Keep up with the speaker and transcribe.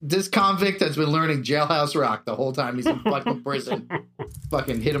this convict has been learning Jailhouse Rock the whole time he's in fucking prison.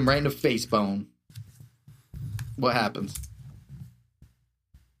 Fucking hit him right in the face bone. What happens?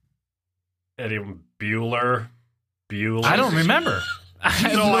 Eddie Bueller. I don't remember. I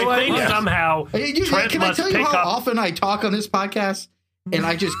think somehow Trent can I must tell you pick how up. often I talk on this podcast and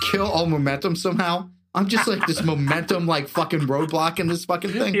I just kill all momentum somehow? I'm just like this momentum, like fucking roadblock in this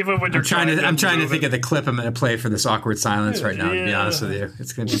fucking thing. Even when you're I'm trying to think of the clip I'm going to play for this awkward silence right now. To be honest with you,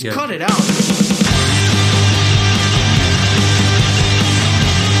 it's going to be Just good. cut it out.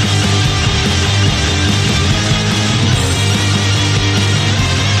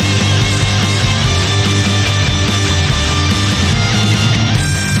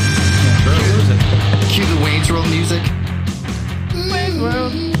 Cue the Wayne's World music.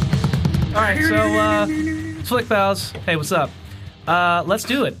 All right, so it's Flick Pals. Hey, what's up? Let's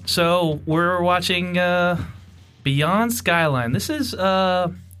do it. So we're watching Beyond Skyline. This is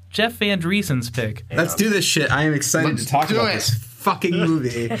Jeff Van Driesen's pick. Let's do this shit. I am excited to talk about this fucking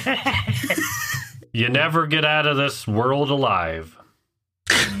movie. You never get out of this world alive.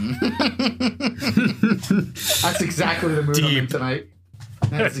 That's exactly the mood I'm in tonight.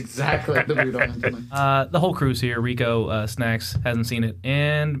 That's exactly the mood I'm in tonight. The whole crew's here. Rico, Snacks, hasn't seen it.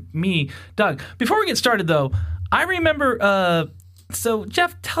 And me, Doug. Before we get started, though, I remember... so,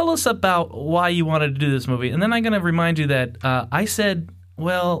 Jeff, tell us about why you wanted to do this movie. And then I'm going to remind you that I said,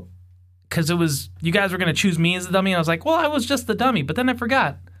 well, because it was... You guys were going to choose me as the dummy. And I was like, well, I was just the dummy. But then I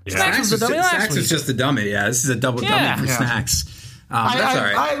forgot. Yeah. Snacks was the dummy last Snacks week. is just the dummy. Yeah, this is a double dummy for Snacks. That's all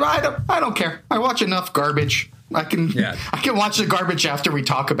right. I don't care. I watch enough garbage. I can watch the garbage after we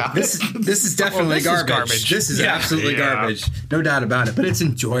talk about This is definitely this is garbage. garbage. This is absolutely garbage. No doubt about it. But it's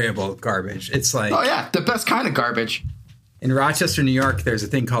enjoyable garbage. It's like... Oh, yeah. The best kind of garbage. In Rochester, New York, there's a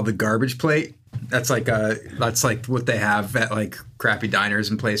thing called the garbage plate. That's like what they have at like crappy diners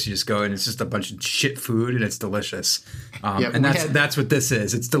and places. You just go and it's just a bunch of shit food and it's delicious. And that's what this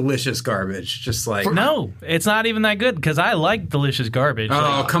is. It's delicious garbage. Just like No, it's not even that good because I like delicious garbage.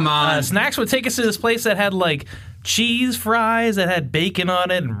 Oh, come on. Snacks would take us to this place that had like cheese fries that had bacon on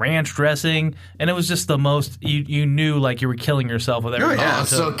it and ranch dressing, and it was just the most you knew like you were killing yourself with everything. yeah,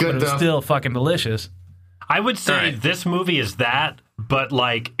 it's so good, but it was though. still fucking delicious. I would say this movie is that, but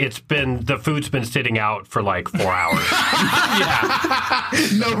like the food's been sitting out for like 4 hours.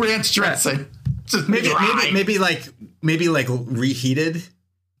 No ranch dressing. Just maybe like reheated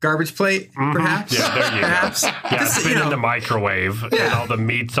garbage plate, perhaps. Yeah, there you perhaps. go. Yeah, it's been in the microwave, and all the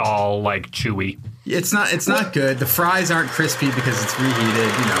meat's all like chewy. It's not good. The fries aren't crispy because it's reheated.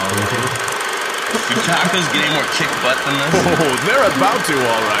 Do tacos get any more kick butt than this? Oh, they're about to,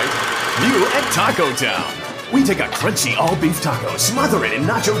 all right. You at Taco Town. We take a crunchy all-beef taco, smother it in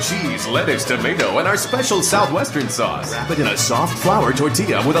nacho cheese, lettuce, tomato, and our special southwestern sauce. Wrap it in a soft flour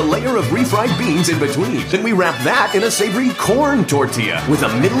tortilla with a layer of refried beans in between. Then we wrap that in a savory corn tortilla with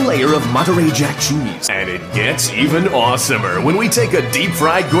a middle layer of Monterey Jack cheese. And it gets even awesomer when we take a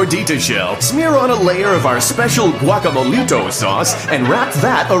deep-fried gordita shell, smear on a layer of our special guacamolito sauce, and wrap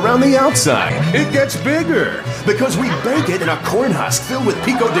that around the outside. It gets bigger because we bake it in a corn husk filled with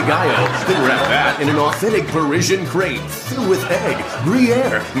pico de gallo, then wrap that in an authentic Parisian crepe filled with egg,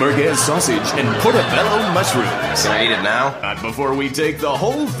 Gruyere, merguez sausage, and portobello mushrooms. Can I eat it now? Not before we take the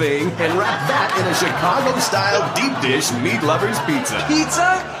whole thing and wrap that in a Chicago-style deep dish meat lovers pizza.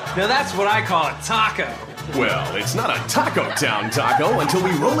 Pizza? Now that's what I call a taco. Well, it's not a Taco Town taco until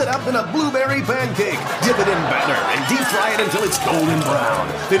we roll it up in a blueberry pancake, dip it in batter, and deep fry it until it's golden brown.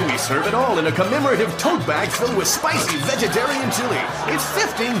 Then we serve it all in a commemorative tote bag filled with spicy vegetarian chili. It's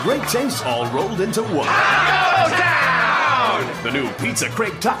 15 great tastes all rolled into one. Taco Town! The new pizza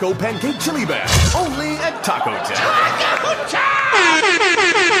crepe taco pancake chili bag, only at Taco Town. Taco Town!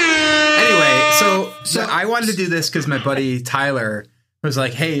 Anyway, so I wanted to do this because my buddy Tyler was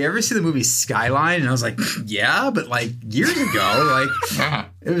like, hey, you ever see the movie Skyline? And I was like, yeah, but like years ago, like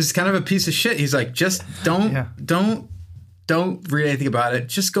it was kind of a piece of shit. He's like, just don't read anything about it.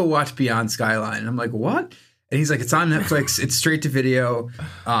 Just go watch Beyond Skyline. And I'm like, what? And he's like, it's on Netflix. It's straight to video.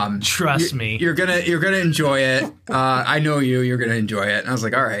 Trust me. You're gonna enjoy it. I know you're gonna enjoy it. And I was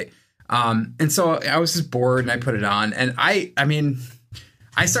like, all right. And so I was just bored and I put it on. And I mean,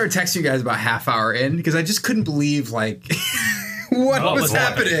 I started texting you guys about half hour in because I just couldn't believe like what was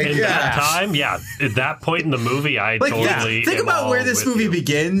happening. In that time, at that point in the movie, I totally think about where this movie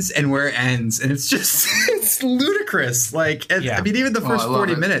begins and where it ends, and it's just it's ludicrous. Like, I mean, even the first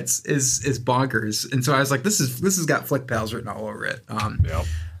 40 minutes is bonkers. And so I was like, this has got Flick Pals written all over it.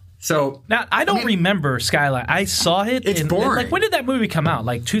 So Now, I don't remember Skyline. I saw it. It's boring. Like, when did that movie come out?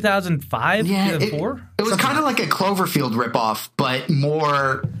 Like 2005, Yeah, 2004? it was kind of like a Cloverfield ripoff, but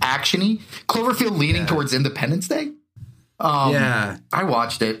more actiony. Cloverfield leaning towards Independence Day. yeah, I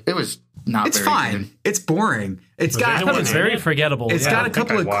watched it. It was not. it's very fine. good. It's boring. It's got anyone It's in very it? forgettable. It's yeah. got a I think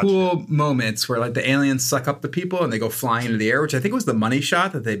couple I of watched cool moments where like the aliens suck up the people and they go flying into the air, which I think was the money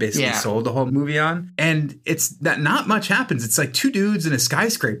shot that they basically Yeah. sold the whole movie on. And it's that not much happens. It's like two dudes in a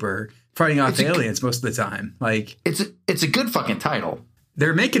skyscraper fighting off aliens most of the time. Like It's a good fucking title.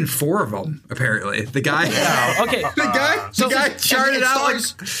 they're making 4 of them apparently. The guy, Okay. the guy charted it out like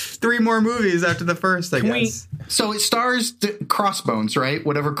stars- 3 more movies after the first. I Can we- guess So it stars Crossbones, right?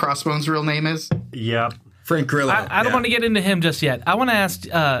 Whatever Crossbones' real name is. Yep. Frank Grillo. I don't want to get into him just yet. I want to ask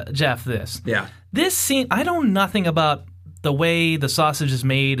Jeff this. Yeah. This scene, I know nothing about the way the sausage is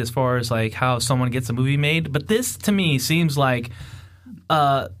made as far as like how someone gets a movie made, but this to me seems like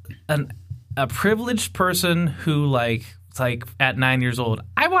a privileged person who like at 9 years old,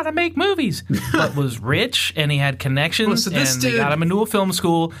 I want to make movies, but was rich and he had connections Well, so this and they dude- got him into a film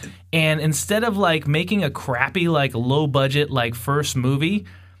school. And instead of like making a crappy, like low budget, like first movie,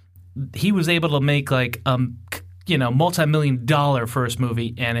 he was able to make like multi-million-dollar first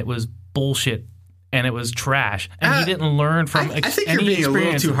movie, and it was bullshit and it was trash, and he didn't learn from I think any you're being a little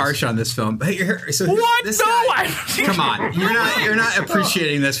experiences. too harsh on this film. But so What? This No, guy, I- come on, you're not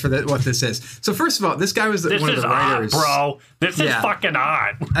appreciating this for what this is. So first of all, this guy was This one of is the odd, writers. bro. This is Yeah. fucking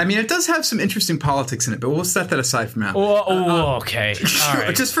odd. I mean, it does have some interesting politics in it, but we'll set that aside for now. Okay, all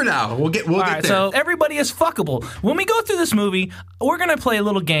right. Just for now, we'll get All there. right, so everybody is fuckable. When we go through this movie, we're going to play a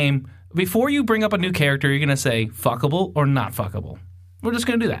little game. Before you bring up a new character, you're going to say fuckable or not fuckable. We're just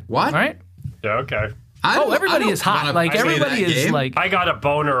going to do that. What? All right? Yeah, okay. Everybody is hot. Like, everybody is like... I got a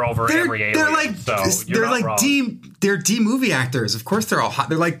boner over every alien. They're like so they're you're not like wrong. they're D movie actors. Of course, they're all hot.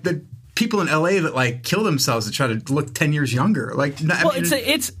 They're like the people in LA that like kill themselves to try to look 10 years younger. Like, I Well, mean,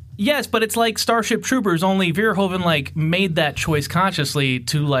 it's yes, but it's like Starship Troopers. Only Verhoeven like made that choice consciously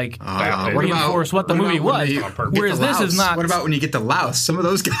to like reinforce what the movie was. Whereas this is not. What about when you get to Laos? Some of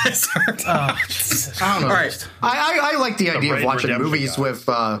those guys aren't. I don't know. All right. I like the idea of Red watching Redemption movies guy. with.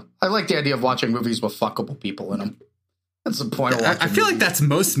 I like the idea of watching movies with fuckable people in them. That's the point of watching. I feel like that's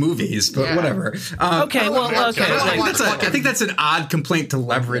most movies, but Yeah. whatever. Okay, well, okay. I think that's an odd complaint to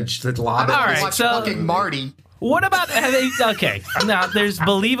leverage the law. I don't All want right, to watch so- fucking Marty. What about okay? Now there's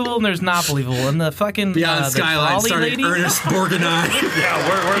believable and there's not believable, and the fucking Beyond the Skyline trolley starring lady. Ernest Borgnine. Yeah,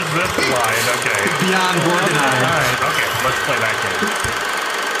 where's this line? Okay. Beyond Borgnine. Okay, let's play that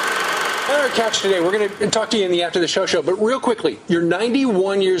game. On our couch today, we're going to talk to you in the After the Show show, but real quickly, you're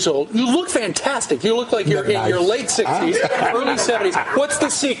 91 years old. You look fantastic. You look like you're in your late 60s, early 70s. What's the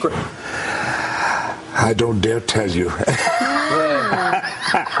secret? I don't dare tell you.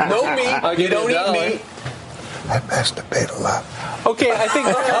 No meat. You don't eat meat. I masturbate a lot. Okay, I think...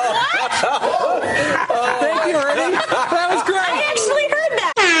 Thank you, Ernie. That was great. I actually heard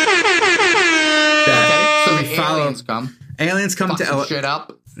that. So We the follow- aliens come. Aliens come to Fucking LA. shit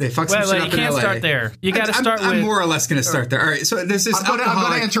up. They fuck some Wait, shit you up in can't LA. start there. You got to start I'm with. more or less going to start there. All right, so there's this I'm going to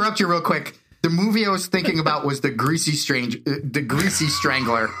alcoholic. interrupt you real quick. The movie I was thinking about was the Greasy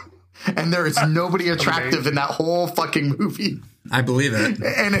Strangler, and there is nobody attractive in that whole fucking movie. I believe it.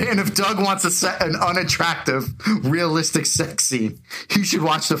 And if Doug wants an unattractive, realistic sex scene, he should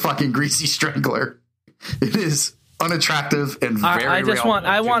watch the fucking Greasy Strangler. It is unattractive and very I just real. want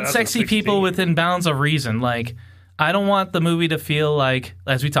sexy 2016. people within bounds of reason. Like, I don't want the movie to feel like,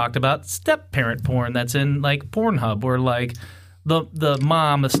 as we talked about, step parent porn that's in like Pornhub, or like the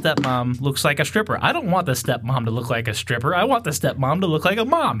stepmom looks like a stripper. I don't want the stepmom to look like a stripper. I want the stepmom to look like a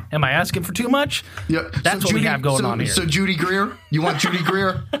mom. Am I asking for too much? Yeah, That's what we have going on here. So Judy Greer, you want Judy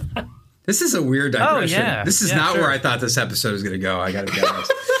Greer? This is a weird digression. yeah. This is Yeah, not sure. where I thought this episode was going to go. I got to be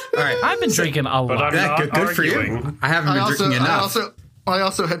honest. All right. I've been drinking a But lot. I'm Yeah, not good for you. arguing. I haven't been drinking enough. I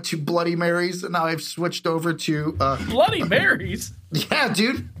also had 2 Bloody Marys, and now I've switched over to Bloody Marys. yeah,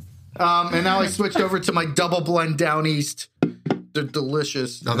 dude. And now I switched over to my double blend Down East. They're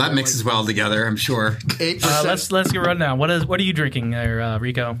delicious. Oh, that mixes well together, I'm sure. 8%. Let's get run down. What are you drinking there,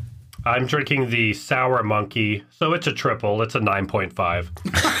 Rico? I'm drinking the Sour Monkey, so it's a triple. It's a 9.5.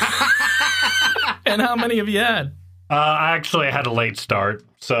 And how many have you had? I actually had a late start,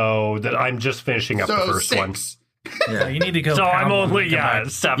 so that I'm just finishing up the first 6. one. Yeah. You need to go. So I'm pound one only and come back.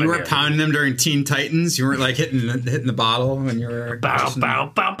 7. You weren't here. pounding them during Teen Titans. You weren't like hitting the bottle when you were. Bow,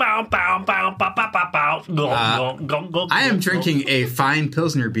 bow, bow, bow, bow, bow, bow, bow, bow, bow. I am drinking a fine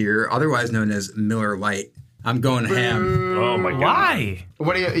Pilsner beer, otherwise known as Miller Lite. I'm going ham. Oh my god! Why?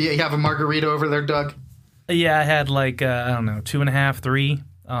 What do you have a margarita over there, Doug? Yeah, I had like I don't know, 2.5, 3.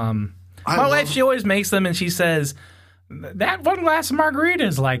 My wife, she always makes them, and she says, that one glass of margarita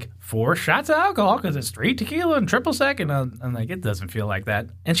is like 4 shots of alcohol because it's straight tequila and triple sec. And I'm like, it doesn't feel like that.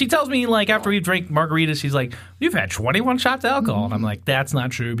 And she tells me, like, after we drink margaritas, she's like, you've had 21 shots of alcohol. And I'm like, that's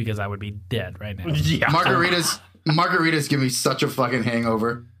not true because I would be dead right now. Yeah. Margaritas give me such a fucking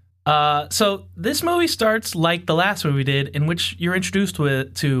hangover. So this movie starts like the last movie did, in which you're introduced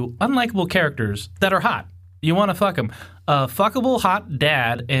to unlikable characters that are hot. You want to fuck them. A fuckable hot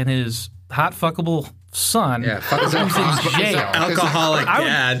dad and his hot fuckable son who's in jail. Alcoholic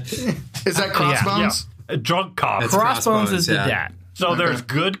dad. Is that Crossbones? Yeah. Drunk cop. Crossbones is the dad. So there's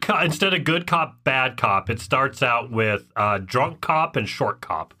good cop. Instead of good cop, bad cop, it starts out with drunk cop and short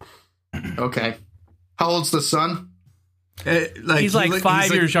cop. Okay. How old's the son? He's like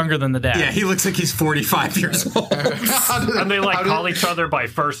 5 years younger than the dad. Yeah, he looks like he's 45 years old. And they call each other by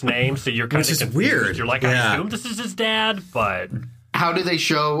first name, so you're kind of confused. Weird. You're like, I assume this is his dad, but... How do they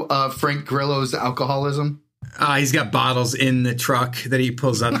show Frank Grillo's alcoholism? He's got bottles in the truck that he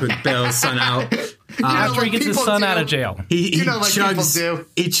pulls up with Bill's son out. After he gets his son out of jail. He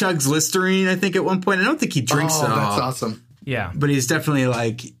chugs Listerine, I think, at one point. I don't think he drinks it all. That's awesome. Yeah. But he's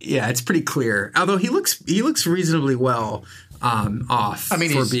definitely it's pretty clear. Although he looks reasonably well off for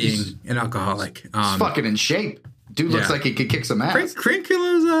being an alcoholic. He's fucking in shape. Dude looks like he could kick some ass. Frank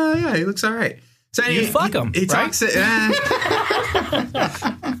Grillo's, he looks all right. So you fuck him, he right? Talks. He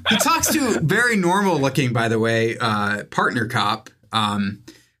talks to very normal looking, by the way, partner cop,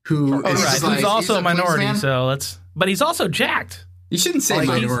 who's also a minority. But he's also jacked. You shouldn't say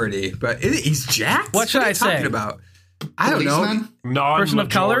minority, but he's jacked. What should I say? Talking about? I don't know.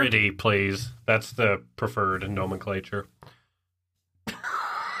 Non-majority, please. That's the preferred nomenclature.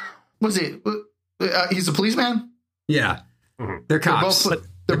 Was it? He's a policeman. Yeah, they're cops.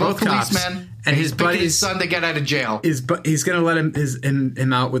 They're both cops. policemen, and his buddy's son to get out of jail. He's going to let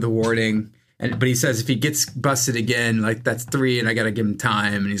him out with a warning, but he says if he gets busted again, like that's 3, and I got to give him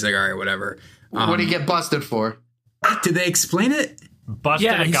time. And he's like, all right, whatever. What did he get busted for? Did they explain it?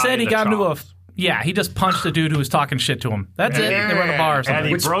 He said he got into a. Yeah, he just punched a dude who was talking shit to him. That's it. They were at a bar or something.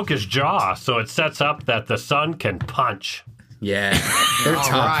 And he broke his jaw, so it sets up that the son can punch. Yeah, they're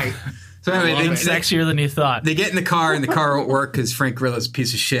tough. Right. So anyway, they sexier than you thought. They get in the car, and the car won't work because Frank Grillo's a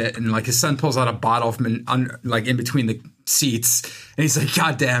piece of shit. And his son pulls out a bottle from in between the seats, and he's like,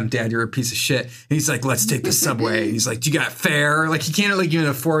 "God damn, Dad, you're a piece of shit." And he's like, "Let's take the subway." And he's like, "Do you got fare?" Like he can't even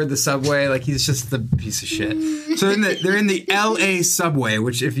afford the subway. Like he's just the piece of shit. So they're in the L.A. subway,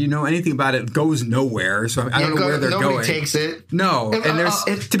 which if you know anything about it, goes nowhere. So I don't know where they're going. Nobody takes it. No, and there's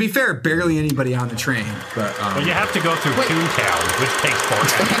to be fair, barely anybody on the train. But well, you have to go through Toontown, which takes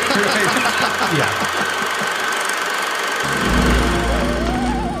forever. Yeah.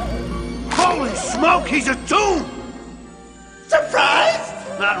 Holy smoke, he's a toon!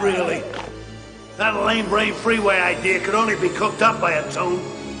 Surprised? Not really. That lame brain freeway idea could only be cooked up by a toon.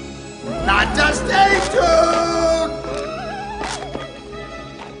 Not just a toon!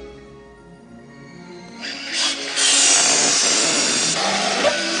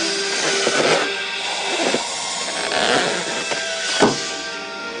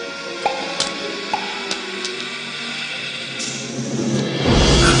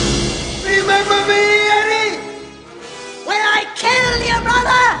 Remember me, Eddie? When I killed your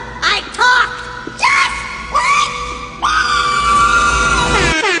brother, I talked. Just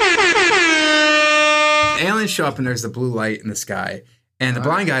wait. Aliens show up and there's the blue light in the sky. And the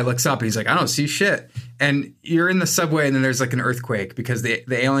blind guy looks up and he's like, I don't see shit. And you're in the subway and then there's like an earthquake because the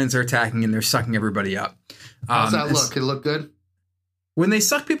aliens are attacking and they're sucking everybody up. How's that look? It look good? When they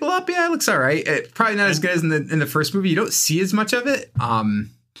suck people up, yeah, it looks all right. Probably not as good as in the first movie. You don't see as much of it.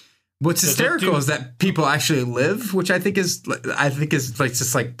 What's hysterical is that people actually live, which I think is like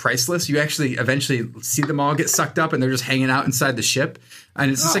just like priceless. You actually eventually see them all get sucked up, and they're just hanging out inside the ship, and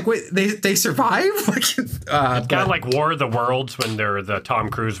it's just like, wait, they survive? Like, it's kind of like War of the Worlds when they're the Tom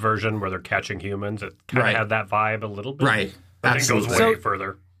Cruise version where they're catching humans. It kind of had that vibe a little bit, right? But it goes way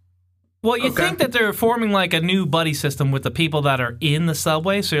further. Well, you think that they're forming like a new buddy system with the people that are in the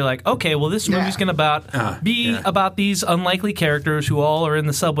subway. So you're like, okay, well, this movie's going to be about these unlikely characters who all are in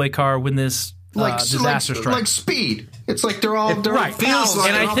the subway car when this disaster strikes. Like Speed. It's like they're all right. Pals.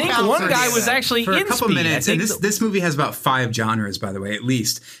 And I think one guy was actually for in a couple Speed. minutes. And this movie has about 5 genres, by the way, at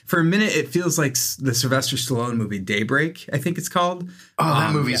least. For a minute, it feels like the Sylvester Stallone movie Daybreak, I think it's called. Oh,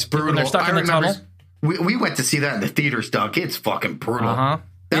 that movie's brutal. When they're stuck in the tunnel. We went to see that in the theaters, Doug. It's fucking brutal. Uh-huh.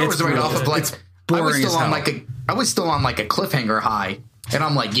 That was right off of like... I was still on like a cliffhanger high, and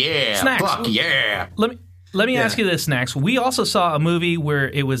I'm like, yeah, Snacks. fuck yeah. Let me ask you this, Snacks. We also saw a movie where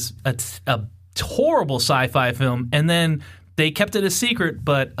it was a horrible sci-fi film, and then they kept it a secret,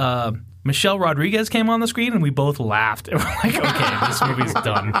 but Michelle Rodriguez came on the screen, and we both laughed. And we're like, okay, this movie's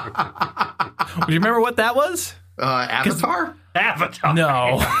done. Do you remember what that was? Avatar? Avatar.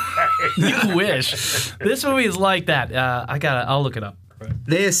 No. You wish. This movie is like that. I'll look it up.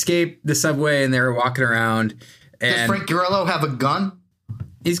 They escaped the subway and they were walking around. And Does Frank Grillo have a gun?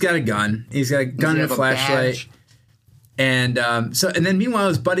 He's got a gun. He's got a gun and a flashlight. And then meanwhile,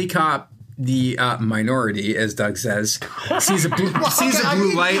 his buddy cop, the minority, as Doug says, sees a blue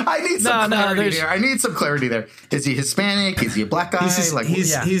light. I need some clarity there. I need some clarity there. Is he Hispanic? Is he a black guy?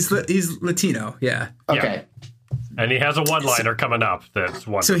 He's Latino. Yeah. Okay. And he has a one-liner coming up that's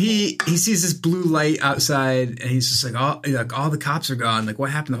wonderful. So he sees this blue light outside, and he's just like, all the cops are gone. Like,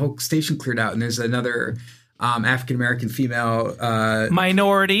 what happened? The whole station cleared out, and there's another African-American female...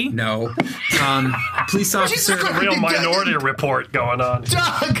 minority? No. Police officer... There's a real Minority Report going on.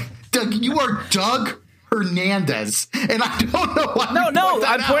 Doug, you are Doug Hernandez, and I don't know why. No,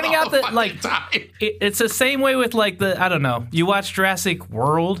 I'm pointing out that like it's the same way with like I don't know. You watch Jurassic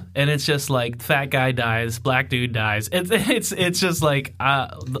World, and it's just like fat guy dies, black dude dies. It's just like I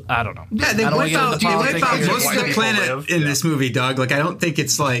don't know. Yeah, they wipe out most of the planet in this movie, Doug. Like I don't think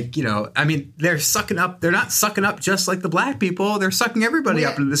it's like I mean they're sucking up. They're not sucking up just like the black people. They're sucking everybody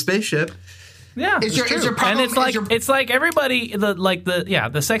up into the spaceship. Yeah, is your problem, and it's like everybody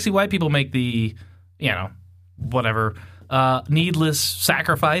the sexy white people make the whatever needless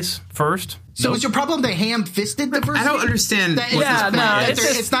sacrifice first. So is your problem they ham-fisted diversity? I don't understand.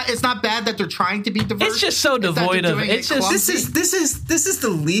 It's not bad that they're trying to be diverse. It's just so devoid of. It's just this is the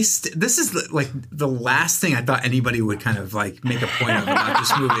least. This is the last thing I thought anybody would kind of like make a point of about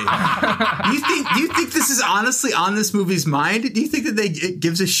this movie. Do you think this is honestly on this movie's mind? Do you think that it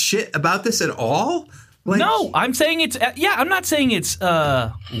gives a shit about this at all? Like, no, I'm saying it's I'm not saying it's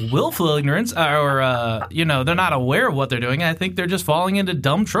willful ignorance or they're not aware of what they're doing. I think they're just falling into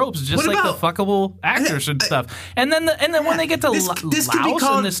dumb tropes, just like the fuckable actors and stuff. And then when they get to Laos and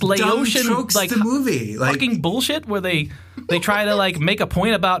this Laotian like the movie, like fucking bullshit where they try to like make a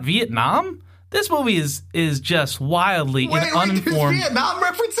point about Vietnam. This movie is just wildly uninformed. There's Vietnam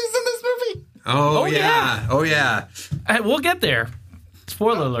references in this movie. Oh yeah. We'll get there.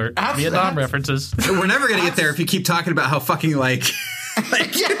 Spoiler alert, Vietnam references. We're never going to get there if you keep talking about how fucking sure.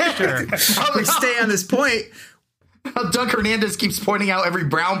 We stay on this point. How Doug Hernandez keeps pointing out every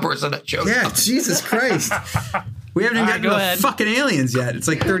brown person that shows up. Jesus Christ. We haven't even gotten to fucking aliens yet. It's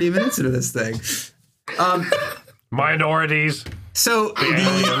like 30 minutes into this thing. Minorities. So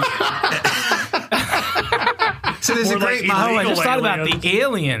So there's a great moment. I just thought about the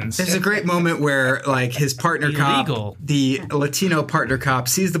aliens. There's a great moment where, like, his partner cop, the Latino partner cop,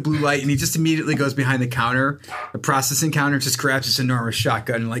 sees the blue light and he just immediately goes behind the counter, the processing counter, just grabs this enormous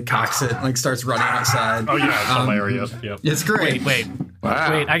shotgun and like cocks it and like starts running outside. Oh yeah, it's hilarious. Yep. It's great. Wait,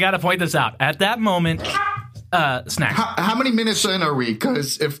 I gotta point this out. At that moment. Snacks. How many minutes in are we?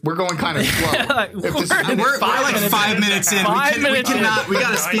 Because if we're going kind of slow, we're like 5 minutes in. We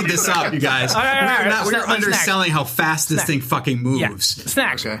gotta speed this up, you guys. We're underselling how fast this thing fucking moves. Yeah.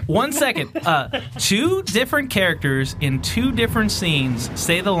 Snacks. Okay. 1 second. 2 different characters in 2 different scenes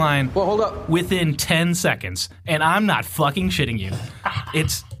say the line. Well, hold up. Within 10 seconds, and I'm not fucking shitting you.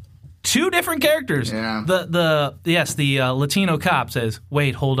 It's 2 different characters. Yeah. The Latino cop says,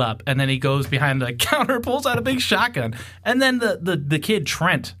 "Wait, hold up," and then he goes behind the counter, pulls out a big shotgun, and then the kid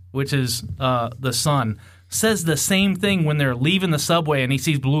Trent, which is the son, says the same thing when they're leaving the subway and he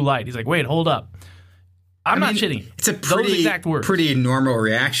sees blue light. He's like, "Wait, hold up." I'm not shitting. It's a pretty normal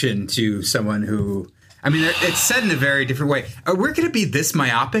reaction to someone who. I mean, it's said in a very different way. We're going to be this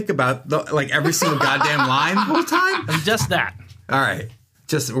myopic about every single goddamn line the whole time? Just that. All right.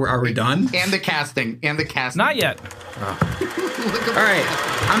 Are we done? And the casting. Not yet. All right.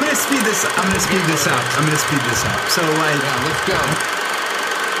 I'm going to speed this up. So, let's go.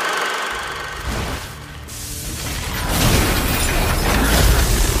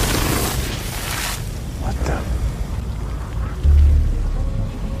 What the?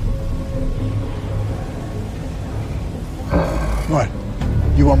 What?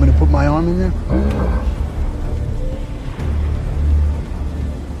 You want me to put my arm in there?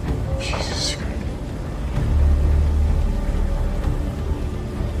 Jesus Christ.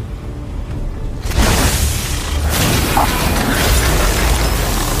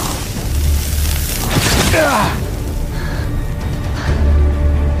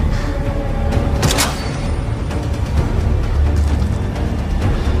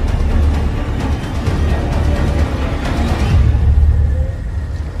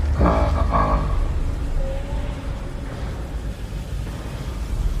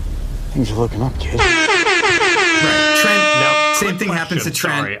 Things are looking up, kid. Right. Trent. Now Same thing happens to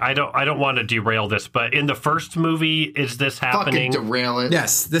Trent. Sorry, I don't want to derail this, but in the first movie, is this happening? Fucking derail it.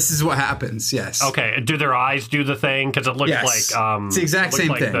 Yes, this is what happens. Yes. Okay, do their eyes do the thing? Because it looks like it's the exact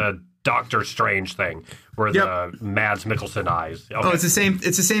same thing. The Doctor Strange thing, where the Mads Mikkelsen eyes. Okay. Oh, it's the same.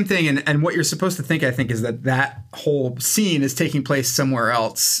 It's the same thing. And what you're supposed to think, I think, is that whole scene is taking place somewhere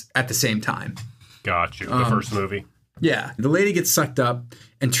else at the same time. Got you. The first movie. Yeah, the lady gets sucked up,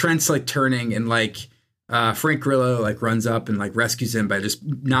 and Trent's like turning, and like Frank Grillo like runs up and like rescues him by just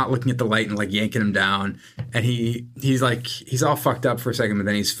not looking at the light and like yanking him down. And he's all fucked up for a second, but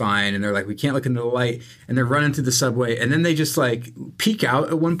then he's fine. And they're like, we can't look into the light. And they're running through the subway, and then they just like peek out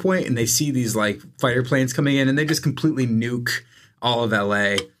at one point, and they see these like fighter planes coming in, and they just completely nuke all of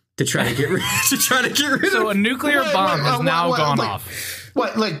LA to try to get rid. So a nuclear bomb has now gone off.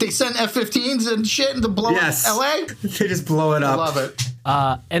 What, like they send F-15s and shit to blow up LA? They just blow it up. I love it.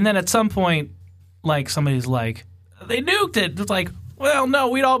 And then at some point, like somebody's like, they nuked it. It's like, well, no,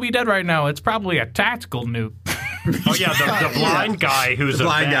 we'd all be dead right now. It's probably a tactical nuke. Oh yeah, the blind guy who's the a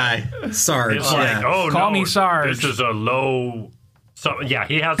blind vet. guy, Sarge. It's like, Call me Sarge. This is a low. So yeah,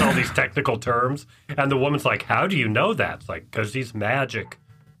 he has all these technical terms, and the woman's like, "How do you know that?" It's like, "Cause he's magic."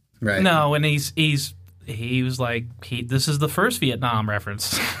 Right. No, and he was like, this is the first Vietnam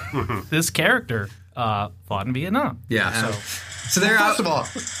reference. This character fought in Vietnam. Yeah. So they're first of all,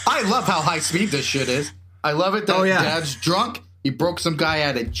 I love how high speed this shit is. I love it that Dad's drunk. He broke some guy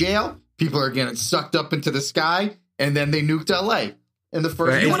out of jail. People are getting sucked up into the sky, and then they nuked LA. In the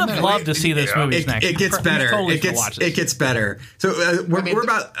first, you would have loved to see this movie. It gets better. It gets better. So we're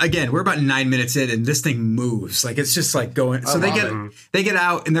about 9 minutes in, and this thing moves. Like it's just like going. So they get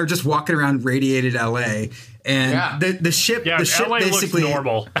out, and they're just walking around radiated LA. And the ship LA basically looks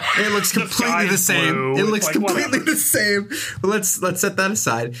normal. It looks completely the same. Blue. It looks like, completely the same. But let's set that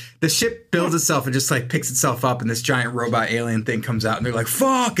aside. The ship builds itself and just like picks itself up, and this giant robot alien thing comes out, and they're like,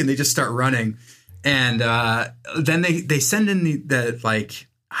 "Fuck!" and they just start running. And then they send in the like,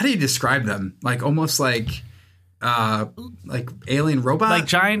 how do you describe them? Like almost like alien robot, like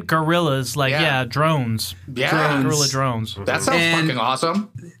giant gorillas, drones, gorilla drones. That sounds fucking awesome.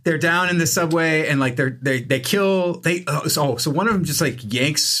 They're down in the subway, and like they kill. So one of them just like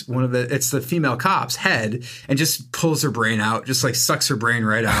yanks it's the female cop's head and just pulls her brain out, just like sucks her brain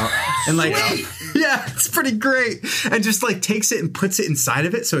right out, and like it's pretty great, and just like takes it and puts it inside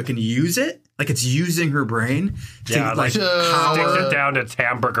of it so it can use it. Like it's using her brain to power. Sticks it down its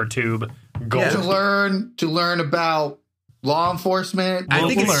hamburger tube. To learn about law enforcement. I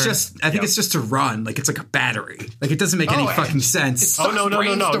think it's just to run. Like it's like a battery. Like it doesn't make any fucking sense.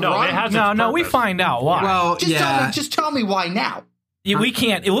 No. We find out why. Well, just tell me why now. We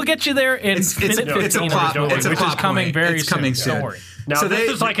can't. We'll get you there in minute 15. It's a plot coming very soon. Don't worry. Now, this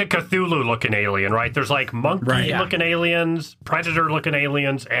is like a Cthulhu-looking alien, right? There's like monkey-looking aliens, predator-looking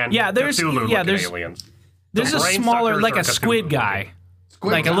aliens, and Cthulhu-looking aliens. There's a smaller, like a squid guy. A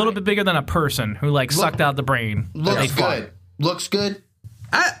little bit bigger than a person who sucked out the brain. Looks good. Looks good.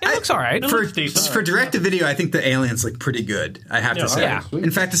 It looks all right. For direct-to-video, I think the aliens look pretty good, I have to say. Yeah.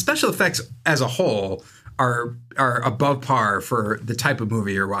 In fact, the special effects as a whole are above par for the type of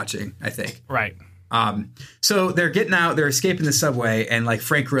movie you're watching, I think. Right. So they're getting out, they're escaping the subway, and like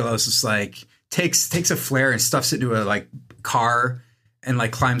Frank Grillo's just like takes a flare and stuffs it into a like car and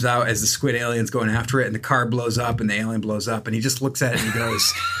like climbs out as the squid alien's going after it, and the car blows up and the alien blows up, and he just looks at it and he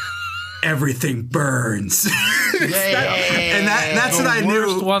goes, "Everything burns." And that's what I knew.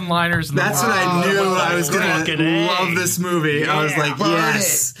 Worst one-liners. That's what I knew. I was gonna love this movie. Yeah, I was like,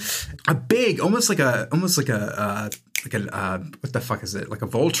 yes, a big, almost like a what the fuck is it? Like a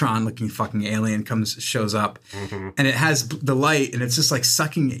Voltron looking fucking alien shows up, and it has the light, and it's just like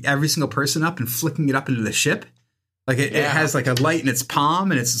sucking every single person up and flicking it up into the ship. Like it has like a light in its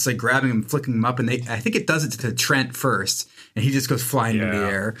palm, and it's just like grabbing them, flicking them up, and I think it does it to Trent first, and he just goes flying into the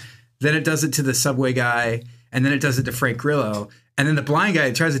air. Then it does it to the subway guy, and then it does it to Frank Grillo. And then the blind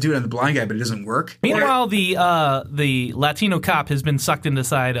guy tries to do it on the blind guy, but it doesn't work. Meanwhile, the Latino cop has been sucked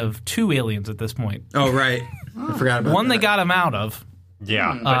inside of two aliens at this point. Oh, right. I forgot about one that. they got him out of.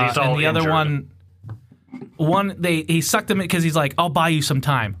 Yeah, but he's all and the injured. other he sucked him in because he's like, I'll buy you some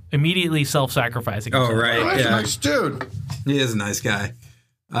time. Immediately self-sacrificing himself. Oh, right. That's a nice dude. He is a nice guy.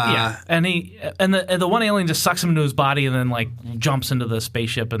 And the one alien just sucks him into his body and then like jumps into the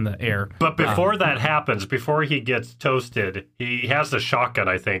spaceship in the air. But before that happens, before he gets toasted, he has a shotgun,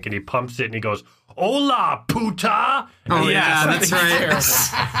 I think, and he pumps it and he goes, "Hola, puta!" Oh yeah, that's right.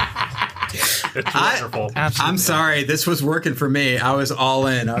 It's wonderful. I'm sorry. This was working for me. I was all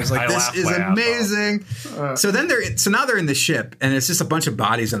in. I was like, this is amazing. So now they're in the ship, and it's just a bunch of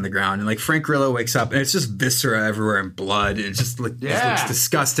bodies on the ground. And like Frank Grillo wakes up, and it's just viscera everywhere and blood. And it just looks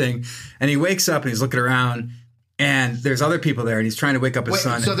disgusting. And he wakes up, and he's looking around, and there's other people there, and he's trying to wake up his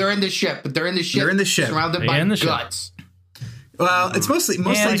son. So they're in the ship, but they're in the ship surrounded by guts. Well, it's mostly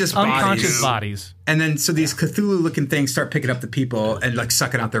just unconscious bodies. And then so these Cthulhu-looking things start picking up the people and like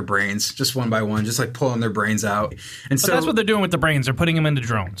sucking out their brains just one by one, just like pulling their brains out. And so that's what they're doing with the brains. They're putting them into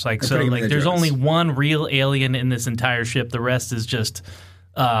drones. There's drones. Only one real alien in this entire ship. The rest is just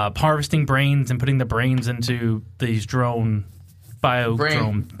harvesting brains and putting the brains into these drone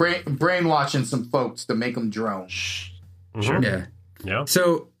brainwashing some folks to make them drone. Sure. Yeah.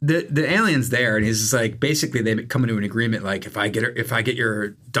 So the alien's there, and he's just like, basically they come into an agreement, like if I get your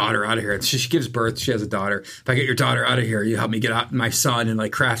daughter out of here, she gives birth, she has a daughter. If I get your daughter out of here, you help me get out my son, and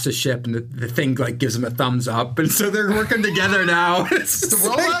like crafts a ship, and the thing like gives him a thumbs up, and so they're working together now. The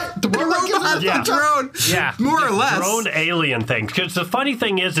robot, the drone, more or less drone alien thing. Because the funny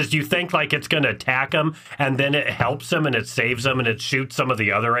thing is you think like it's going to attack him, and then it helps him, and it saves him, and it shoots some of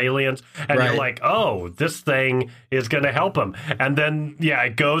the other aliens, and you're like, oh, this thing is going to help him, and then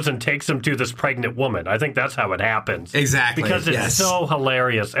it goes and takes him to this pregnant woman. I think that's how it happens. Exactly. Because it's so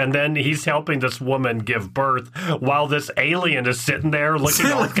hilarious. And then he's helping this woman give birth while this alien is sitting there looking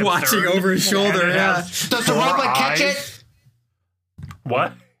all like watching over his shoulder. Does the robot catch it?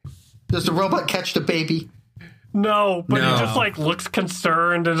 What? Does the robot catch the baby? No, but he just like looks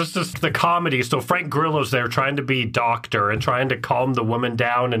concerned, and it's just the comedy. So Frank Grillo's there trying to be doctor and trying to calm the woman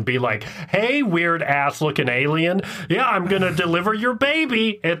down and be like, "Hey, weird ass looking alien, I'm gonna deliver your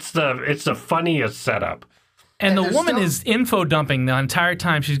baby." It's the funniest setup. And the woman is info dumping the entire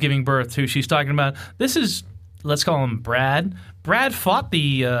time she's giving birth to. She's talking about, this is, let's call him Brad. Brad fought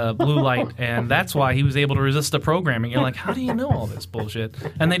the blue light, and that's why he was able to resist the programming. You're like, how do you know all this bullshit?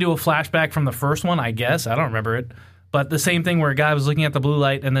 And they do a flashback from the first one, I guess. I don't remember it. But the same thing where a guy was looking at the blue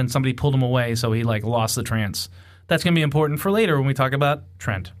light, and then somebody pulled him away, so he like lost the trance. That's going to be important for later when we talk about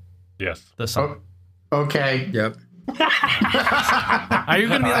Trent. Yes. The son. Okay. Yep. Are you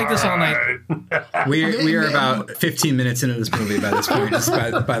going to be like this all night? We are about 15 minutes into this movie by this point, just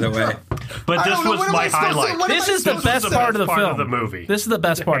by the way. But this was my highlight. This is the best part of the film. Of the movie. This is the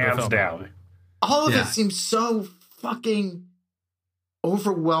best part of the film. Down. All of it seems so fucking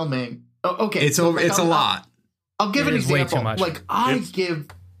overwhelming. Okay, it's a lot. I'll give an example. Like I give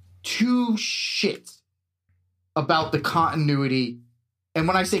two shits about the continuity, and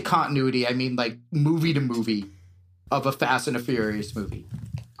when I say continuity, I mean like movie to movie of a Fast and the Furious movie.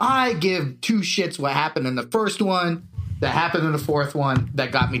 I give two shits what happened in the first one, that happened in the fourth one,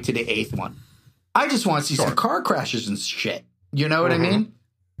 that got me to the eighth one. I just want to see some car crashes and shit. You know what I mean?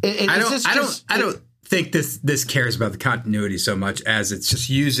 I don't think this cares about the continuity so much as it's just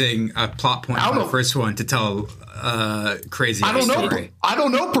using a plot point from the first one to tell crazy story. I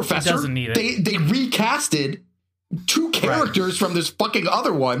don't know, Professor. It doesn't need it. They recasted two characters from this fucking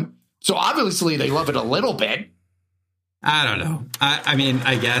other one, so obviously they love it a little bit. I don't know. I mean,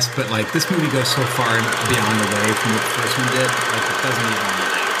 I guess, but like this movie goes so far beyond away from what the first one did. Like it doesn't even.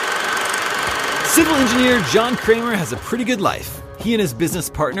 Civil engineer John Kramer has a pretty good life. He and his business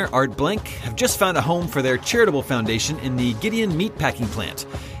partner, Art Blank, have just found a home for their charitable foundation in the Gideon meatpacking plant.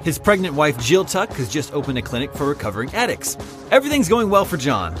 His pregnant wife, Jill Tuck, has just opened a clinic for recovering addicts. Everything's going well for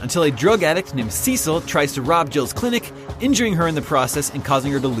John until a drug addict named Cecil tries to rob Jill's clinic, injuring her in the process and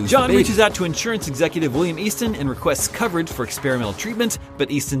causing her to lose John the baby. Reaches out to insurance executive William Easton and requests coverage for experimental treatment,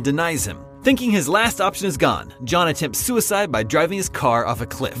 but Easton denies him. Thinking his last option is gone, John attempts suicide by driving his car off a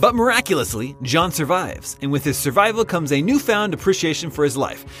cliff. But miraculously, John survives, and with his survival comes a newfound appreciation for his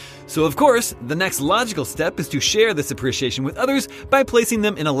life. So of course, the next logical step is to share this appreciation with others by placing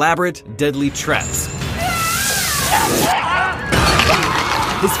them in elaborate, deadly traps.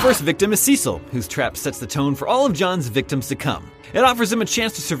 His first victim is Cecil, whose trap sets the tone for all of John's victims to come. It offers him a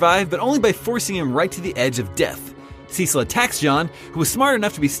chance to survive, but only by forcing him right to the edge of death. Cecil attacks John, who was smart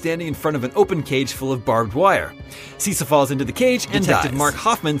enough to be standing in front of an open cage full of barbed wire. Cecil falls into the cage, and Detective Mark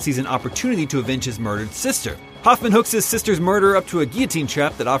Hoffman sees an opportunity to avenge his murdered sister. Hoffman hooks his sister's murderer up to a guillotine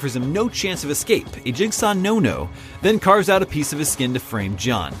trap that offers him no chance of escape, a jigsaw no-no, then carves out a piece of his skin to frame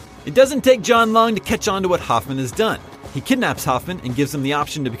John. It doesn't take John long to catch on to what Hoffman has done. He kidnaps Hoffman and gives him the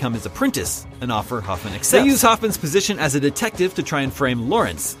option to become his apprentice, an offer Hoffman accepts. They use Hoffman's position as a detective to try and frame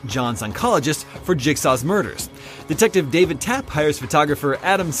Lawrence, John's oncologist, for Jigsaw's murders. Detective David Tapp hires photographer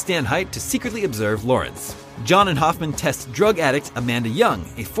Adam Stanheidt to secretly observe Lawrence. John and Hoffman test drug addict Amanda Young,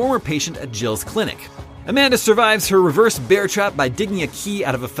 a former patient at Jill's clinic. Amanda survives her reverse bear trap by digging a key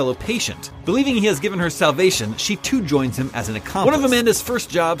out of a fellow patient. Believing he has given her salvation, she too joins him as an accomplice. One of Amanda's first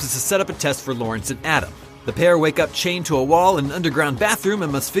jobs is to set up a test for Lawrence and Adam. The pair wake up chained to a wall in an underground bathroom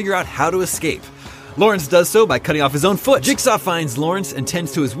and must figure out how to escape. Lawrence does so by cutting off his own foot. Jigsaw finds Lawrence and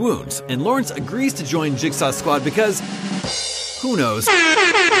tends to his wounds, and Lawrence agrees to join Jigsaw's squad because... who knows? So you're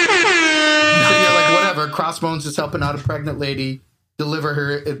like, whatever, Crossbones is helping out a pregnant lady deliver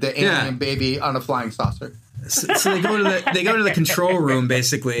her the alien baby on a flying saucer. So they go to the control room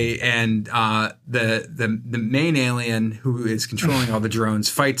basically, and the main alien who is controlling all the drones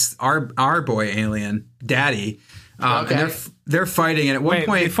fights our boy alien Daddy. And they're fighting, and at one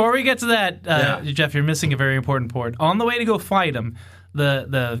point, before we get to that, Jeff, you're missing a very important part. On the way to go fight him,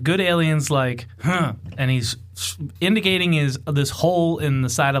 the good alien's like, and he's indicating this hole in the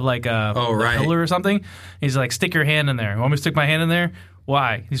side of like a pillar or something. He's like, stick your hand in there. You want me to stick my hand in there?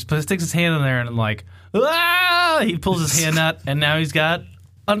 Why? He sticks his hand in there, and I'm like, he pulls his hand out, and now he's got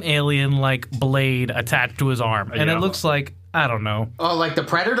an alien like blade attached to his arm, and it looks like, I don't know. Oh, like the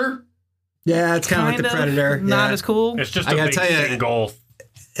Predator? Yeah, it's kind of like the Predator. Not as cool. It's just a big single.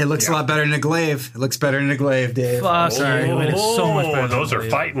 It looks a lot better than a glaive. It looks better than a glaive, Dave. Sorry, it is so much better. Those are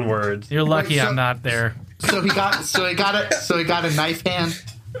fighting words. You're lucky I'm not there. So he got a knife hand.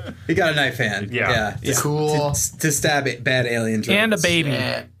 He got a knife hand. Yeah. Cool. To stab bad alien drones. And a baby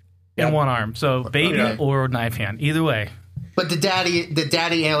in one arm. So baby or knife hand, either way. But the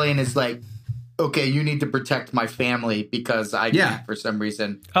daddy alien is like, okay, you need to protect my family because I can't for some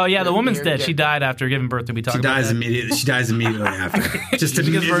reason. Oh yeah, the woman's dead. She died after giving birth. Did we talk about that? She dies immediately after. Just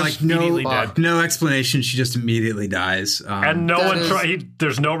immediately dead. No explanation. She just immediately dies. And no one tried.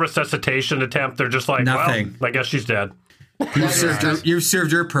 There's no resuscitation attempt. They're just like, nothing. Well, I guess she's dead. You've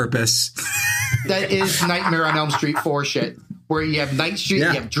served your purpose. That is Nightmare on Elm Street 4 shit, where you have Night Street, you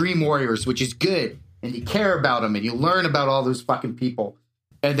have Dream Warriors, which is good, and you care about them, and you learn about all those fucking people.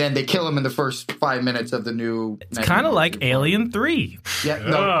 And then they kill him in the first 5 minutes of the new... It's kind of like Alien 3. Yeah,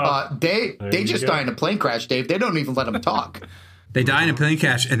 no, they just die in a plane crash, Dave. They don't even let them talk. They die in a plane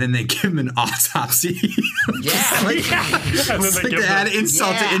crash, and then they give him an autopsy. And then they to add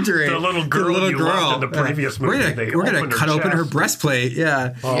insult to injury. The little girl in the previous movie. We're gonna cut open her breastplate.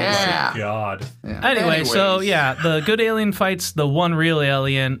 Yeah. Oh my God. Yeah. Anyway, so the good alien fights the one real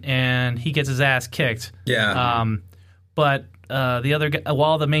alien, and he gets his ass kicked. Yeah. But the other guy,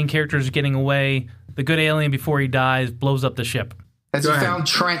 while the main character is getting away, the good alien, before he dies, blows up the ship. Has he found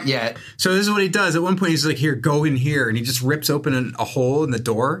Trent yet? So this is what he does. At one point, he's like, here, go in here. And he just rips open a hole in the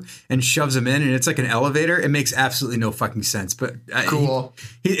door and shoves him in. And it's like an elevator. It makes absolutely no fucking sense. But cool.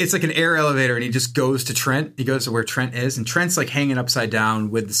 It's like an air elevator. And he just goes to Trent. He goes to where Trent is. And Trent's like hanging upside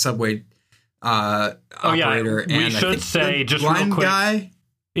down with the subway operator. We should say, just blind real quick. Guy.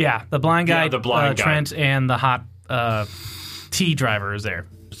 Yeah, the blind guy, the blind guy. Trent, and the hot T driver is there.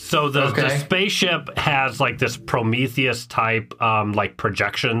 So the spaceship has like this Prometheus type like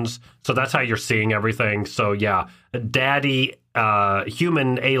projections. So that's how you're seeing everything. So yeah, daddy,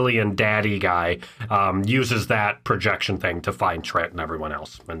 human alien daddy guy uses that projection thing to find Trent and everyone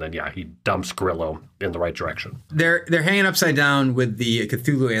else. And then he dumps Grillo in the right direction. They're hanging upside down with the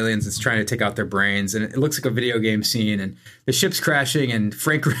Cthulhu aliens that's trying to take out their brains, and it looks like a video game scene. And the ship's crashing, and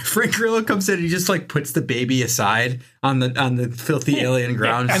Frank Grillo comes in and he just like puts the baby aside on the filthy alien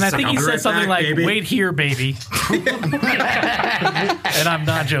ground. And I think he said something like, baby. "Wait here, baby." And I'm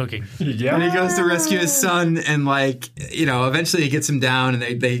not joking. Yeah. And he goes to rescue his son, and eventually he gets him down,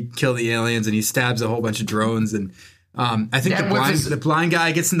 and they kill the aliens, and he stabs a whole bunch of drones, and I think the blind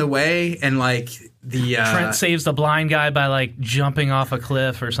guy gets in the way, and Trent saves the blind guy by jumping off a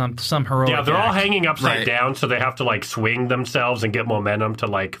cliff or some heroic. Yeah, they're all hanging upside down, so they have to swing themselves and get momentum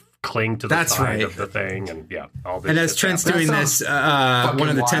to cling to the side of the thing, and all this. And as Trent's doing this, one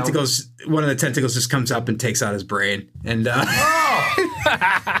of the tentacles just comes up and takes out his brain, and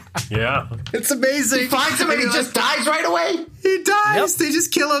yeah, it's amazing. He finds him and he just dies right away. He dies. Yep. They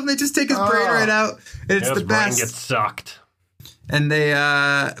just kill him. They just take his brain right out. It's the best. His brain gets sucked. And they,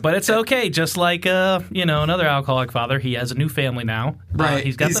 but it's okay. Just like another alcoholic father, he has a new family now. Right,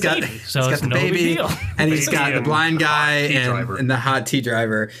 he's got the baby, so it's no big deal. And he's got the blind guy and the hot T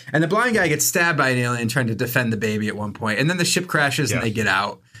driver. And the blind guy gets stabbed by an alien trying to defend the baby at one point. And then the ship crashes and they get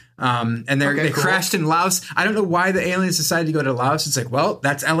out. And they crashed in Laos. I don't know why the aliens decided to go to Laos. It's like, well,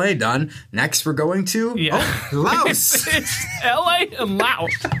 that's LA done. Next, we're going to Laos. It's LA and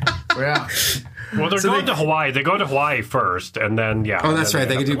Laos. Yeah. Well, they're going to Hawaii. They go to Hawaii first, and then Oh, that's right.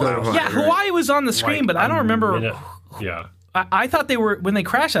 They do go to Hawaii. Yeah, Hawaii was on the screen, but I don't remember. I thought they were, when they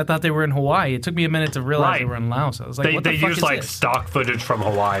crashed, I thought they were in Hawaii. It took me a minute to realize they were in Laos. I was like, what the fuck is this? They used stock footage from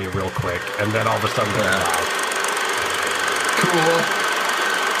Hawaii real quick, and then all of a sudden they're in Laos. Cool.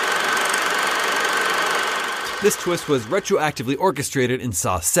 This twist was retroactively orchestrated in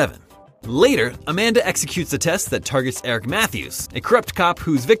Saw 7. Later, Amanda executes a test that targets Eric Matthews, a corrupt cop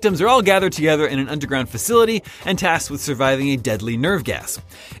whose victims are all gathered together in an underground facility and tasked with surviving a deadly nerve gas.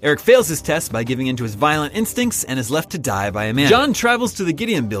 Eric fails his test by giving in to his violent instincts and is left to die by Amanda. John travels to the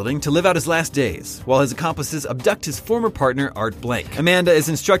Gideon building to live out his last days, while his accomplices abduct his former partner, Art Blank. Amanda is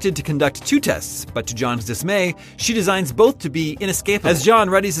instructed to conduct 2 tests, but to John's dismay, she designs both to be inescapable. As John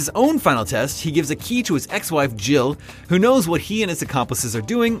readies his own final test, he gives a key to his ex-wife, Jill, who knows what he and his accomplices are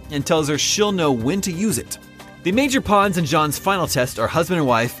doing and tells her she'll know when to use it. The major pawns in John's final test are husband and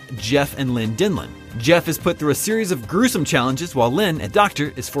wife, Jeff and Lynn Dinlan. Jeff is put through a series of gruesome challenges, while Lynn, a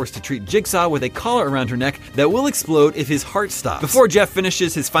doctor, is forced to treat Jigsaw with a collar around her neck that will explode if his heart stops. Before Jeff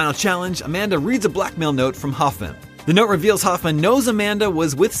finishes his final challenge, Amanda reads a blackmail note from Hoffman. The note reveals Hoffman knows Amanda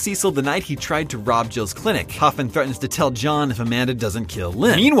was with Cecil the night he tried to rob Jill's clinic. Hoffman threatens to tell John if Amanda doesn't kill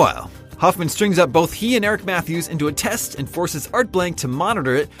Lynn. Meanwhile, Hoffman strings up both he and Eric Matthews into a test and forces Art Blank to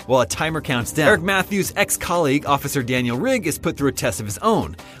monitor it while a timer counts down. Eric Matthews' ex-colleague, Officer Daniel Rigg, is put through a test of his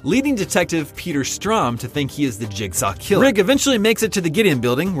own, leading Detective Peter Strom to think he is the Jigsaw killer. Rigg eventually makes it to the Gideon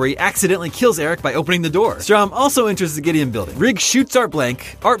building, where he accidentally kills Eric by opening the door. Strom also enters the Gideon building. Rigg shoots Art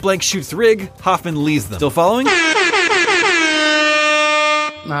Blank shoots Rigg, Hoffman leaves them. Still following? All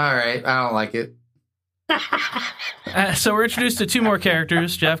right, I don't like it. So we're introduced to 2 more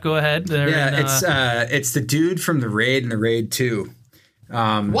characters. Jeff, go ahead. It's the dude from The Raid and The Raid 2.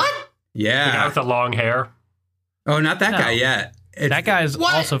 What? Yeah. The guy with the long hair? Oh, not that guy yet. That guy is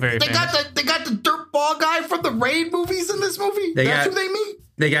also very famous. They got the dirtball guy from the Raid movies in this movie? That's who they meet?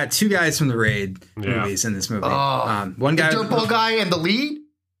 They got 2 guys from the Raid movies in this movie. One guy, the dirtball guy and the lead?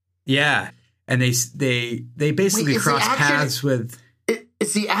 Yeah. And they basically cross paths with...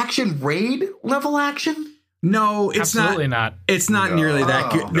 Is the action Raid level action? No, it's absolutely not. It's not nearly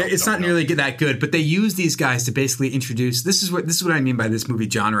that good. It's not nearly that good. But they use these guys to basically introduce. This is what I mean by this movie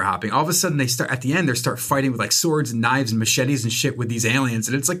genre hopping. All of a sudden, they start fighting with like swords and knives and machetes and shit with these aliens,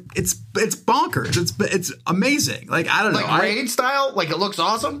 and it's like it's bonkers. It's amazing. Like I don't know, like Raid style. Like it looks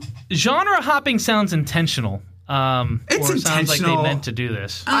awesome. Genre hopping sounds intentional. It's or intentional. Sounds like they meant to do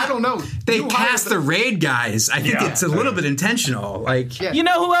this. I don't know. They cast the Raid guys. I think it's a little bit intentional. Like you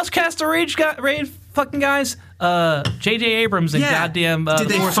know who else cast the Raid fucking guys? J.J. Abrams and goddamn Did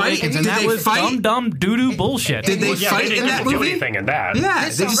they Force fight? Awakens, Did and that they was fight? dumb doo-doo bullshit. Did they fight in that movie? Do anything in that. Yeah,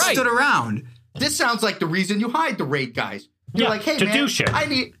 they just stood around. This sounds like the reason you hide the Raid guys. You're like, hey, man, do shit.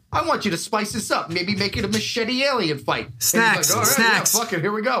 I want you to spice this up. Maybe make it a machete alien fight. Snacks. Yeah, fuck it,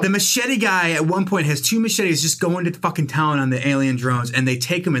 here we go. The machete guy at one point has 2 machetes just going to fucking town on the alien drones, and they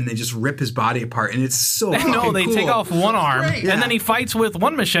take him and they just rip his body apart, and it's so fucking cool. No, they take off one arm, and then he fights with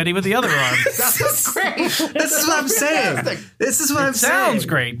one machete with the other arm. That's great. This is what I'm saying. This is what I'm saying. Sounds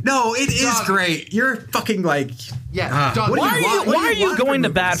great. No, it is great. You're fucking like... Yeah. Why are you going to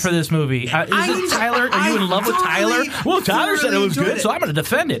bat for this movie? Is it Tyler? Are you in love with Tyler? Well, Tyler said it was good, so I'm going to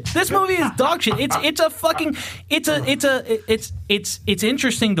defend it. This movie is dog shit. It's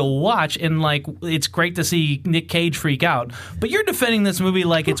interesting to watch, and like it's great to see Nick Cage freak out. But you're defending this movie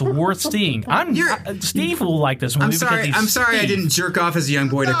like it's worth seeing. Steve will like this movie. I'm sorry I didn't jerk off as a young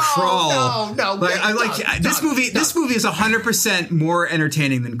boy to Crawl. No. This movie is 100% more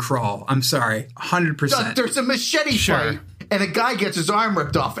entertaining than Crawl. I'm sorry, 100%. There's a machete fight, and a guy gets his arm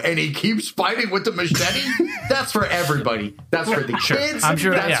ripped off, and he keeps fighting with the machete. That's for everybody. That's for the kids. I'm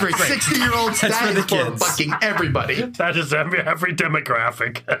sure that's for 60-year-olds. That's for the kids. For fucking everybody. That is every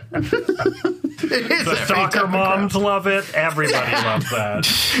demographic. It is. The soccer moms love it. Everybody loves that.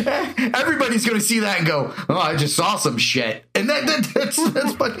 Everybody's going to see that and go, "Oh, I just saw some shit," and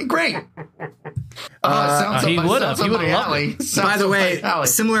that's fucking great. He would have loved it. By the way,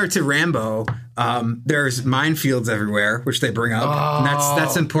 similar to Rambo, there's minefields everywhere, which they bring up. And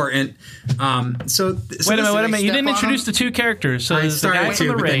that's important. Wait a minute. You didn't introduce the 2 characters. So I started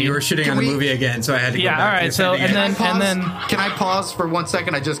to, but then you were shitting on the movie again, so I had to go back. Yeah, all right. So and then can I pause for 1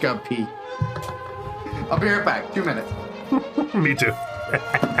 second? I just got pee. I'll be right back. 2 minutes. Me too.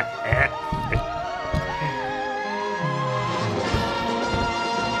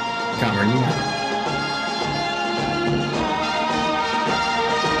 Cameron,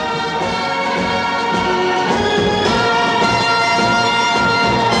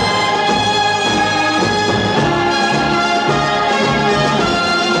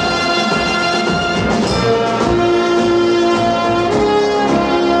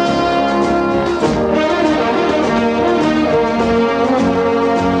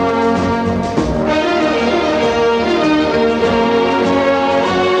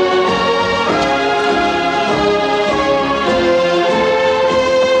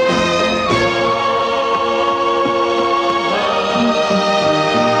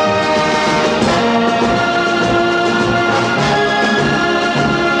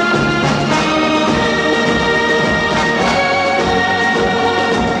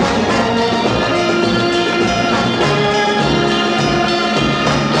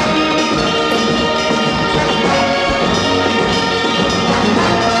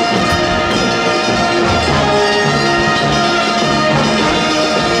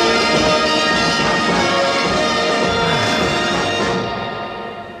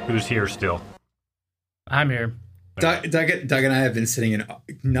 here still. I'm here. Doug and I have been sitting in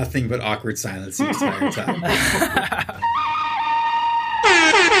nothing but awkward silence the entire time.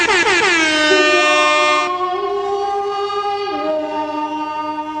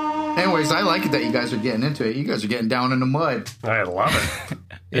 Anyways, I like it that you guys are getting into it. You guys are getting down in the mud. I love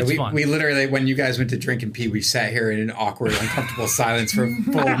it. We literally, when you guys went to drink and pee, we sat here in an awkward, uncomfortable silence for a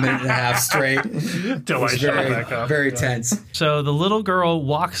full minute and a half straight. Till I shut back up. Very tense. So the little girl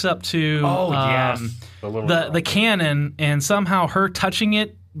walks up to the cannon, and somehow her touching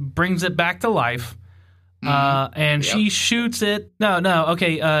it brings it back to life. And she shoots it.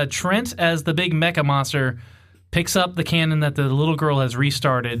 Okay. Trent, as the big mecha monster, picks up the cannon that the little girl has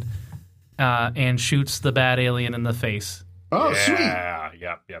restarted and shoots the bad alien in the face. Oh, sweet.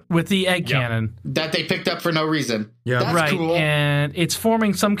 Yep. With the egg cannon. That they picked up for no reason. Yeah. That's right. cool. And it's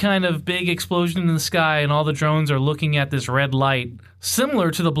forming some kind of big explosion in the sky, and all the drones are looking at this red light, similar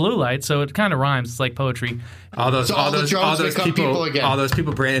to the blue light, so it kind of rhymes. It's like poetry. All those people again. All those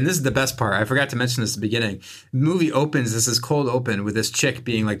people, Brandon. This is the best part. I forgot to mention this at the beginning. The movie opens, this is cold open, with this chick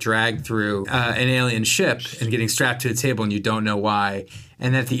being like dragged through an alien ship and getting strapped to a table, and you don't know why.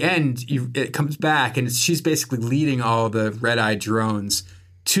 And at the end, it comes back, and she's basically leading all the red-eyed drones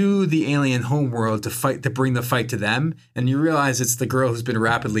to the alien homeworld to bring the fight to them. And you realize it's the girl who's been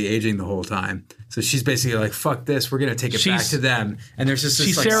rapidly aging the whole time. So she's basically like, fuck this, we're going to take it back to them. And there's just this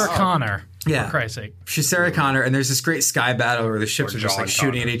She's Sarah Connor, for Christ's sake. She's Sarah Connor, and there's this great sky battle where the ships are just like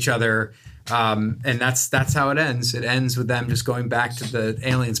shooting at each other. And that's how it ends. It ends with them just going back to the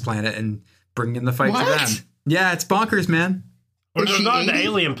aliens planet and bringing the fight to them. Yeah, it's bonkers, man. Well, they're not an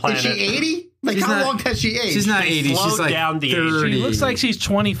alien planet. Is she 80? Like, how long has she aged? She's not 80. She's like down the 30. She looks like she's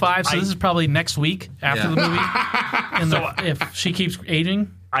 25, so this is probably next week after the movie. If she keeps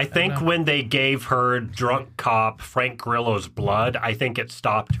aging. I think when they gave her drunk cop Frank Grillo's blood, I think it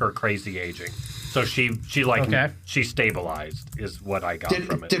stopped her crazy aging. So she stabilized is what I got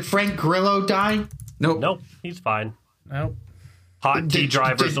from it. Did Frank Grillo die? Nope, he's fine. Nope. Hot T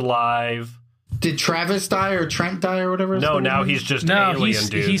Driver's alive. Did Travis die or Trent die or whatever? No, now he's just alien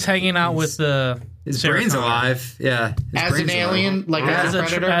dude. He's hanging out with his brain's alive. Yeah, as an alien, like as a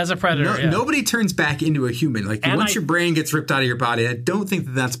predator. As a predator. Nobody turns back into a human. Like once your brain gets ripped out of your body, I don't think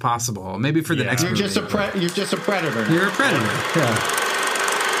that's possible. Maybe for the next movie. You're just a predator. You're a predator. Yeah.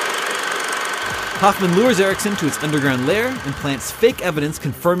 Hoffman lures Erickson to its underground lair and plants fake evidence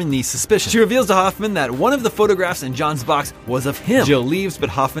confirming these suspicions. She reveals to Hoffman that one of the photographs in John's box was of him. Jill leaves, but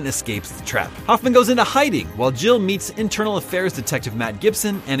Hoffman escapes the trap. Hoffman goes into hiding, while Jill meets internal affairs detective Matt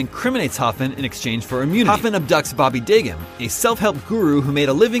Gibson and incriminates Hoffman in exchange for immunity. Hoffman abducts Bobby Dagan, a self-help guru who made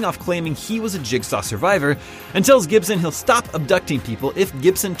a living off claiming he was a Jigsaw survivor, and tells Gibson he'll stop abducting people if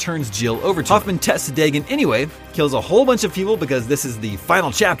Gibson turns Jill over to him. Hoffman tests Dagan anyway, kills a whole bunch of people because this is the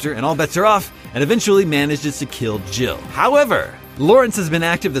final chapter and all bets are off, and eventually manages to kill Jill. However, Lawrence has been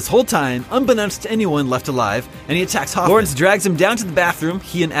active this whole time, unbeknownst to anyone left alive, and he attacks Hoffman. Lawrence drags him down to the bathroom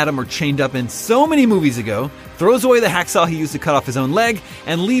he and Adam were chained up in so many movies ago, throws away the hacksaw he used to cut off his own leg,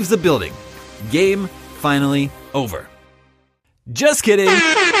 and leaves the building. Game finally over. Just kidding. I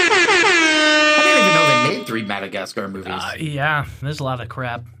didn't even know they made 3 Madagascar movies. Yeah, there's a lot of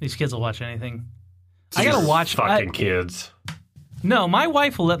crap. These kids will watch anything. I gotta watch fucking kids. No, my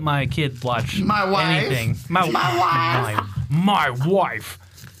wife will let my kid watch anything. My wife.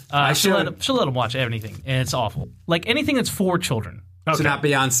 She'll let him watch anything, and it's awful. Like anything that's for children. Okay. So not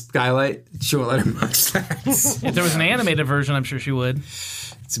beyond Skylight, she won't let him watch that. If there was an animated version, I'm sure she would.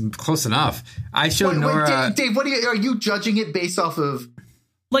 It's close enough. I showed Nora. Dave, are you judging it based off of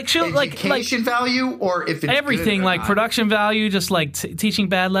like education value, or if it's everything, like production value, just like teaching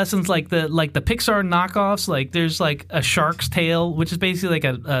bad lessons, like the Pixar knockoffs? Like there's like a Shark's Tale, which is basically like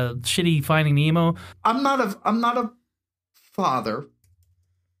a shitty Finding Nemo. I'm not a father,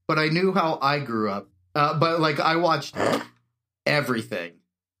 but I knew how I grew up. But like I watched everything,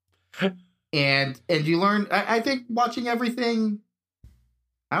 and you learn. I think watching everything.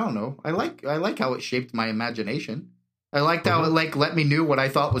 I don't know. I like how it shaped my imagination. I liked how it like let me know what I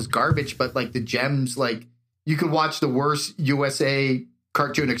thought was garbage, but like the gems, like you could watch the worst USA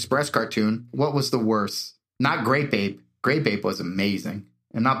Cartoon Express cartoon. What was the worst? Not Great Babe. Great Babe was amazing,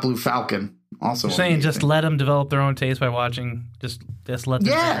 and not Blue Falcon. Also, you're saying just let them develop their own taste by watching. Just let them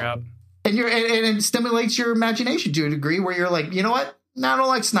figure out. And and it stimulates your imagination to a degree where you're like, you know what? No, I don't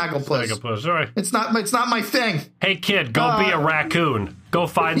like Snagglepuss. Snagglepuss, all right. It's not my thing. Hey kid, go be a raccoon. Go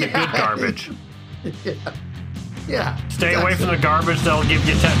find the good garbage. Yeah. Stay away from the garbage that'll give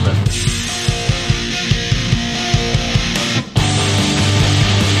you tetanus.